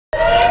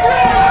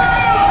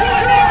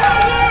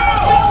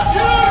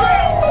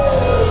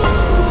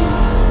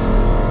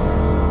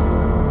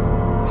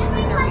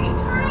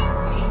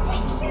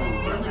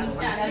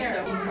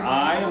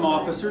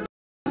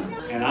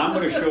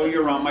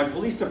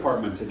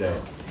department today.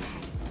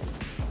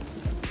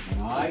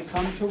 When I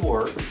come to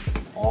work,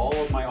 all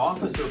of my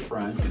officer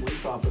friends,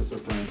 police officer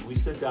friends, we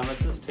sit down at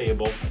this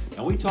table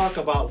and we talk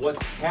about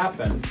what's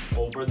happened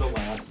over the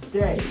last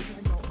day.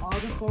 All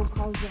the phone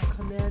calls that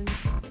come in,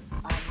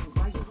 I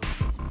write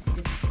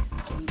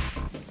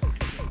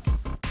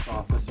 686.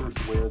 Officers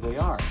where they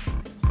are,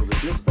 so the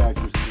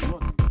dispatchers can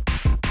look.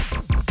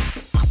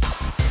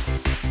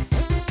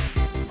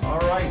 All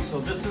right, so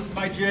this is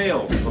my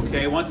jail,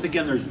 okay? Once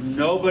again, there's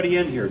nobody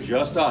in here,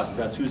 just us.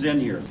 That's who's in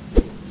here,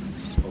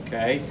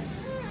 okay?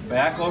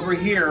 Back over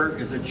here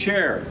is a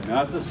chair.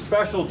 Now, it's a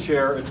special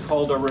chair. It's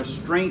called a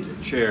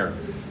restraint chair.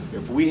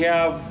 If we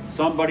have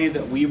somebody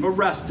that we've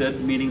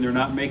arrested, meaning they're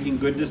not making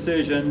good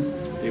decisions,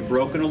 they've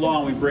broken a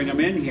law, and we bring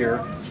them in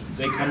here,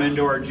 they come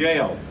into our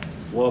jail.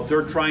 Well, if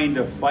they're trying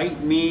to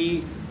fight me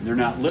and they're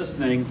not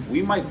listening,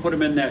 we might put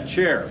them in that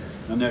chair.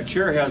 And that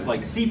chair has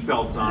like seat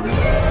belts on it.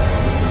 You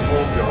can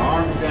hold their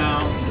arms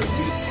down, their feet.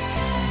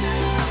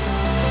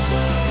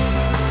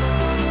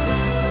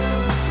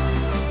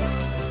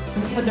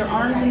 Put their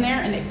arms in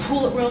there and they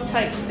pull it real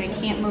tight so they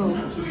can't move.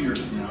 2 years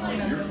from now, a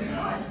year from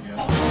now.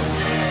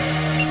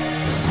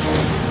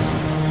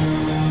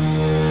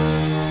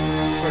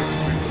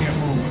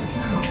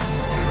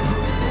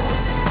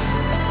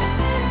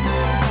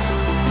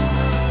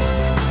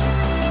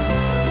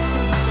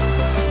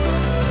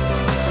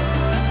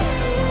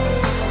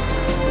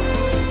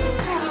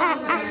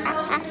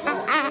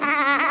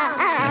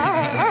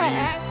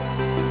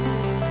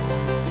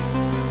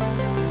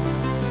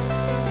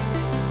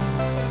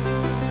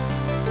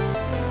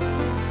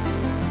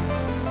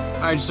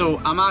 All right, so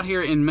I'm out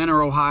here in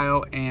Mentor,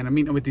 Ohio, and I'm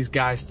meeting with these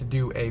guys to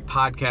do a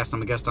podcast.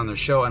 I'm a guest on their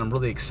show, and I'm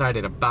really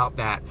excited about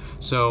that.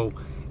 So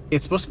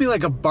it's supposed to be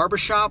like a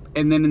barbershop,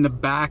 and then in the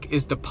back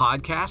is the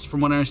podcast, from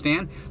what I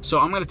understand. So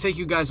I'm going to take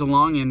you guys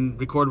along and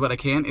record what I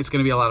can. It's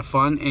going to be a lot of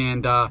fun,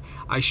 and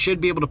I should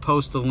be able to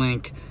post a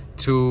link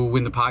to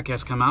when the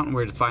podcast come out and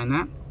where to find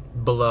that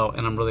below,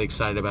 and I'm really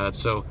excited about it.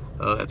 So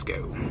let's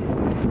go.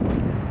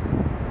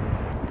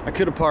 I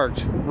could have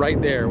parked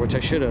right there, which I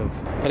should have,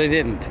 but I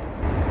didn't.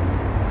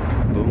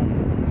 Boom.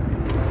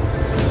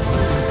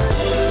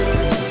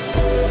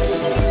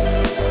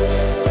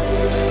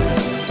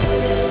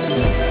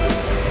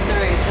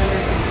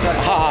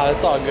 Ah,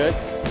 that's all good.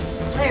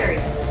 Larry.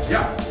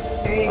 Yeah.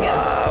 Here you go.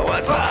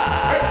 What's up?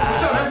 Hey,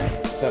 what's up, man?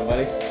 What's up,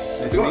 buddy?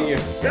 Nice to meet you.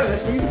 Yeah,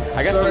 nice to meet you.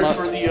 I got Sorry some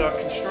for the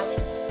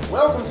construction.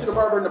 Welcome to the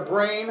Barber in the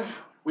Brain.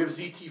 We have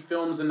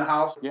ZTFILMS in the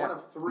house. Yeah.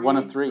 One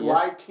of three yeah.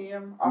 glide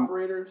cam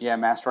operators. Yeah,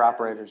 master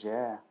operators,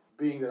 yeah.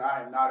 Being that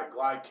I am not a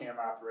glide cam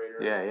operator.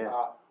 Yeah.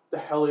 The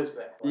hell is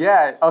that?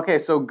 Yeah, okay,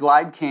 so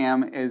glide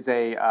cam is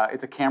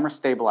it's a camera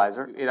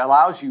stabilizer. It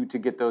allows you to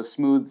get those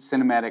smooth,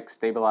 cinematic,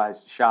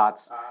 stabilized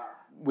shots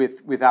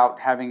without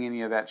having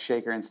any of that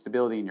shaker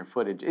instability in your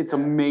footage. It's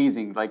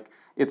amazing. Like,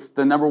 it's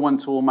the #1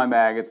 tool in my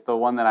bag. It's the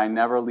one that I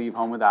never leave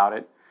home without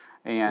it.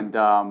 And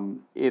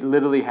it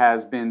literally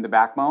has been the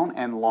backbone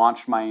and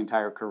launched my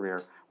entire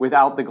career.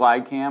 Without the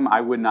glide cam,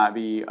 I would not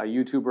be a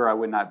YouTuber. I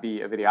would not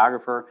be a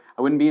videographer.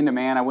 I wouldn't be in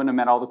demand. I wouldn't have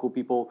met all the cool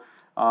people.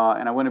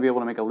 And I wouldn't be able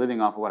to make a living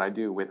off of what I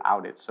do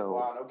without it. So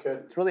wow, no kidding.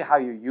 It's really how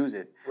you use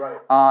it. Right.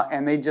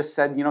 And they just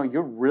said, you know,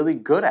 you're really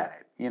good at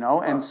it, you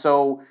know? And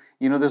so,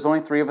 you know, there's only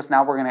 3 of us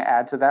now. We're going to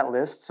add to that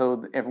list.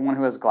 So everyone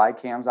who has glide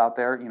cams out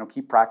there, you know,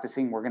 keep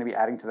practicing. We're going to be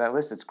adding to that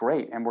list. It's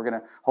great. And we're going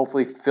to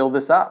hopefully fill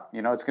this up.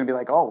 You know, it's going to be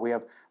like, oh,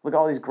 look at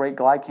all these great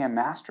glide cam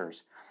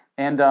masters.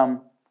 And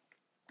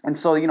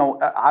so, you know,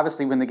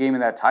 obviously when they gave me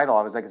that title,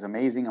 I was like, it's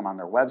amazing. I'm on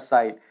their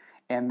website.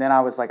 And then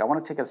I was like, I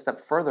want to take it a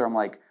step further. I'm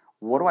like,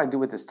 what do I do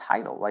with this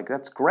title? Like,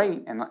 that's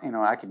great, and you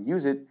know, I can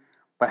use it,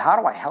 but how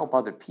do I help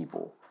other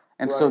people?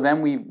 And so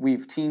then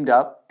we've teamed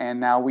up,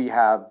 and now we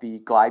have the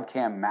Glide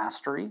Cam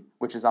Mastery,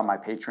 which is on my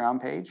Patreon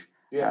page.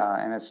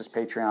 Yeah. And it's just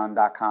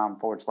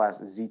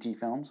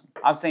patreon.com/ZTFilms.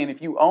 I'm saying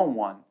if you own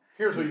one,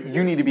 here's what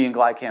you need to be in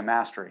Glide Cam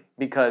Mastery,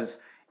 because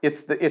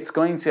it's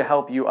going to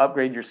help you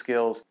upgrade your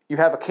skills. You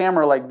have a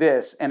camera like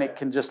this, and it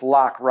can just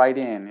lock right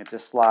in. It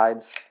just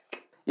slides.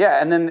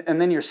 Yeah, and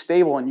then you're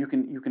stable, and you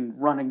can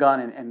run a gun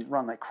and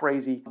run like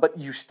crazy, but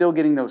you're still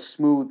getting those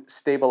smooth,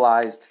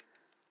 stabilized,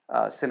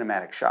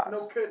 cinematic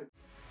shots. No kidding.